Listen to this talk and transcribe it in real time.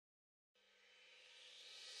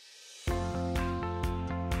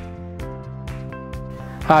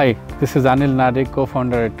Hi, this is Anil Nadik,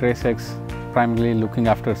 co-founder at TraceX, primarily looking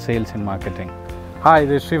after sales and marketing. Hi,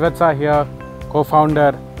 this is Srivatsa here,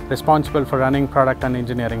 co-founder responsible for running product and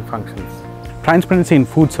engineering functions. Transparency in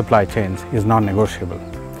food supply chains is non-negotiable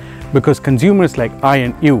because consumers like I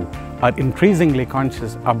and you are increasingly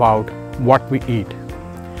conscious about what we eat.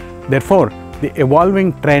 Therefore, the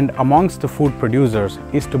evolving trend amongst the food producers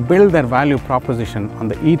is to build their value proposition on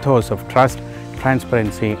the ethos of trust,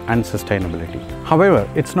 transparency and sustainability. However,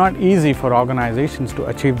 it's not easy for organizations to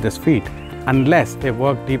achieve this feat unless they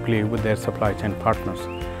work deeply with their supply chain partners.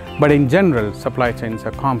 But in general, supply chains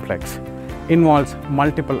are complex, involves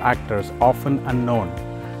multiple actors, often unknown,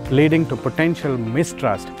 leading to potential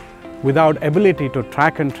mistrust without ability to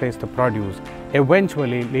track and trace the produce,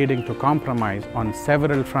 eventually leading to compromise on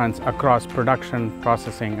several fronts across production,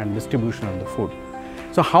 processing and distribution of the food.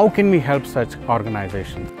 So how can we help such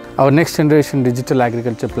organizations? Our next generation digital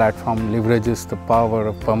agriculture platform leverages the power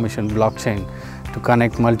of permission blockchain to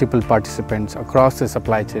connect multiple participants across the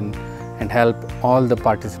supply chain and help all the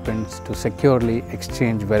participants to securely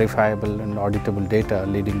exchange verifiable and auditable data,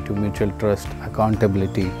 leading to mutual trust,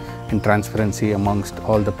 accountability and transparency amongst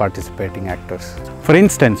all the participating actors. For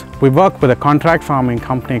instance, we work with a contract farming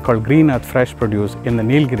company called Green Earth Fresh Produce in the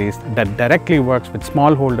Nilgiris that directly works with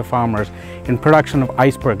smallholder farmers in production of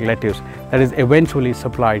iceberg lettuce that is eventually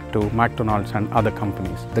supplied to McDonald's and other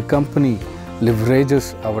companies. The company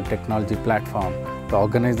leverages our technology platform to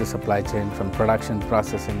organize the supply chain from production,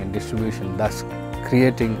 processing and distribution, thus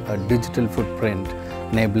creating a digital footprint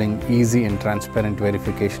enabling easy and transparent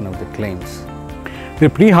verification of the claims. The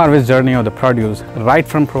pre-harvest journey of the produce, right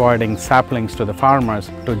from providing saplings to the farmers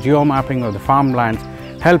to geomapping of the farmlands,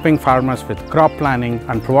 helping farmers with crop planning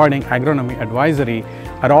and providing agronomy advisory,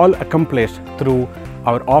 are all accomplished through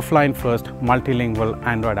our offline-first multilingual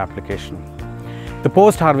Android application. The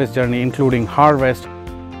post-harvest journey, including harvest,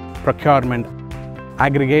 procurement,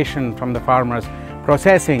 aggregation from the farmers,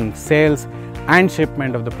 processing, sales and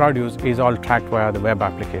shipment of the produce is all tracked via the web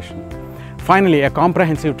application. Finally, a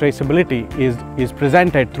comprehensive traceability is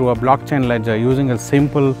presented through a blockchain ledger using a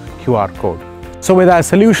simple QR code. So with our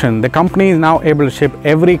solution, the company is now able to ship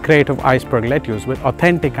every crate of iceberg lettuce with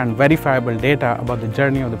authentic and verifiable data about the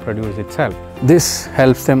journey of the produce itself. This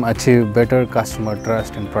helps them achieve better customer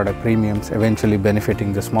trust and product premiums, eventually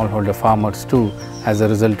benefiting the smallholder farmers too as a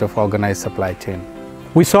result of organized supply chain.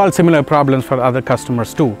 We solve similar problems for other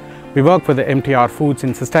customers too. We work with the MTR Foods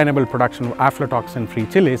in sustainable production of aflatoxin-free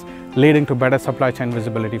chilies, leading to better supply chain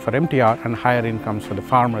visibility for MTR and higher incomes for the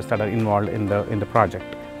farmers that are involved in the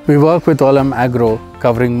project. We work with Olam Agro,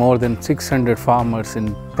 covering more than 600 farmers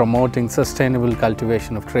in promoting sustainable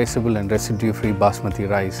cultivation of traceable and residue-free basmati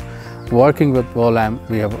rice. Working with Olam,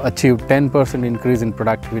 we have achieved 10% increase in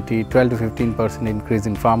productivity, 12 to 15% increase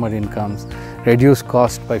in farmer incomes, reduced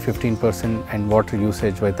cost by 15% and water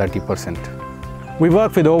usage by 30%. We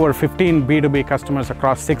work with over 15 B2B customers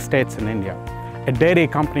across 6 states in India. A dairy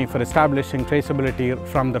company for establishing traceability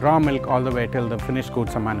from the raw milk all the way till the finished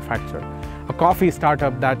goods are manufactured. A coffee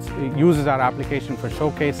startup that uses our application for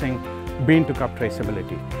showcasing bean-to-cup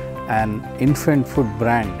traceability. An infant food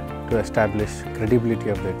brand to establish credibility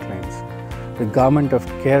of their claims. The government of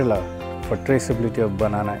Kerala for traceability of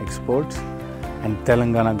banana exports and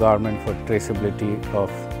Telangana government for traceability of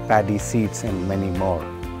paddy seeds and many more.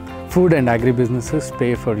 Food and agribusinesses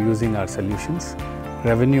pay for using our solutions.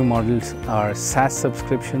 Revenue models are SaaS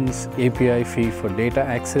subscriptions, API fee for data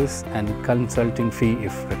access and consulting fee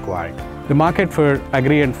if required. The market for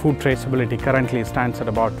agri and food traceability currently stands at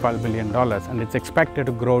about $12 billion and it's expected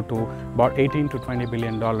to grow to about $18 to $20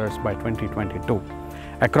 billion by 2022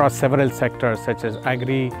 across several sectors such as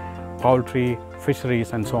agri, poultry,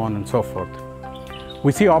 fisheries and so on and so forth.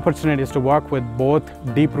 We see opportunities to work with both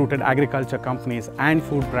deep-rooted agriculture companies and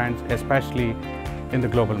food brands, especially in the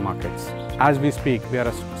global markets. As we speak, we are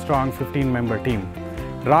a strong 15-member team.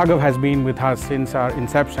 Raghav has been with us since our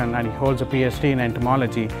inception and he holds a PhD in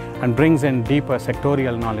entomology and brings in deeper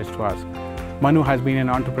sectorial knowledge to us. Manu has been an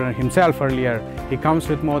entrepreneur himself earlier. He comes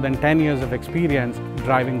with more than 10 years of experience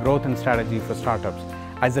driving growth and strategy for startups.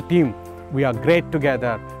 As a team, we are great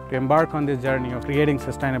together to embark on this journey of creating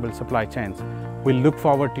sustainable supply chains. We look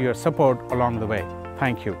forward to your support along the way.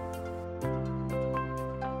 Thank you.